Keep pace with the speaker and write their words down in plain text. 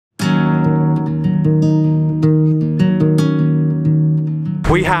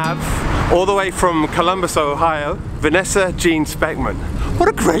We have, all the way from Columbus, Ohio, Vanessa Jean Speckman. What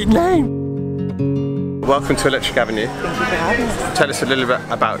a great name! Welcome to Electric Avenue. Thank you for having us. Tell us a little bit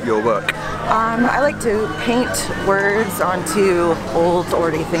about your work. I like to paint words onto old,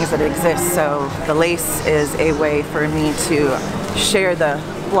 already things that exist. So the lace is a way for me to share the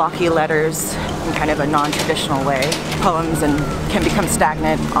blocky letters in kind of a non-traditional way. Poems can become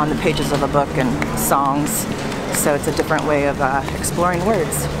stagnant on the pages of a book and songs. So it's a different way of exploring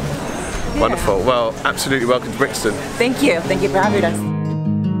words. Wonderful. Well, absolutely welcome to Brixton. Thank you. Thank you for having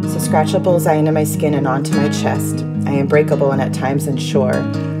us. So scratch a bullseye into my skin and onto my chest. I am breakable and at times unsure,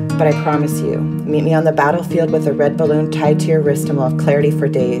 but I promise you, meet me on the battlefield with a red balloon tied to your wrist and we'll have clarity for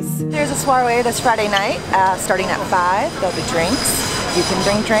days. There's a soiree this Friday night, starting at 5. There'll be drinks. You can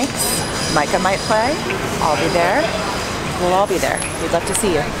bring drinks. Micah might play. I'll be there. We'll all be there. We'd love to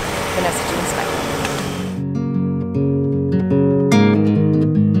see you. Vanessa Jean Speckman.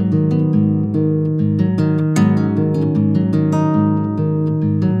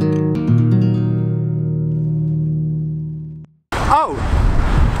 Oh,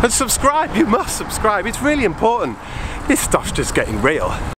 and subscribe, you must subscribe, it's really important. This stuff's just getting real.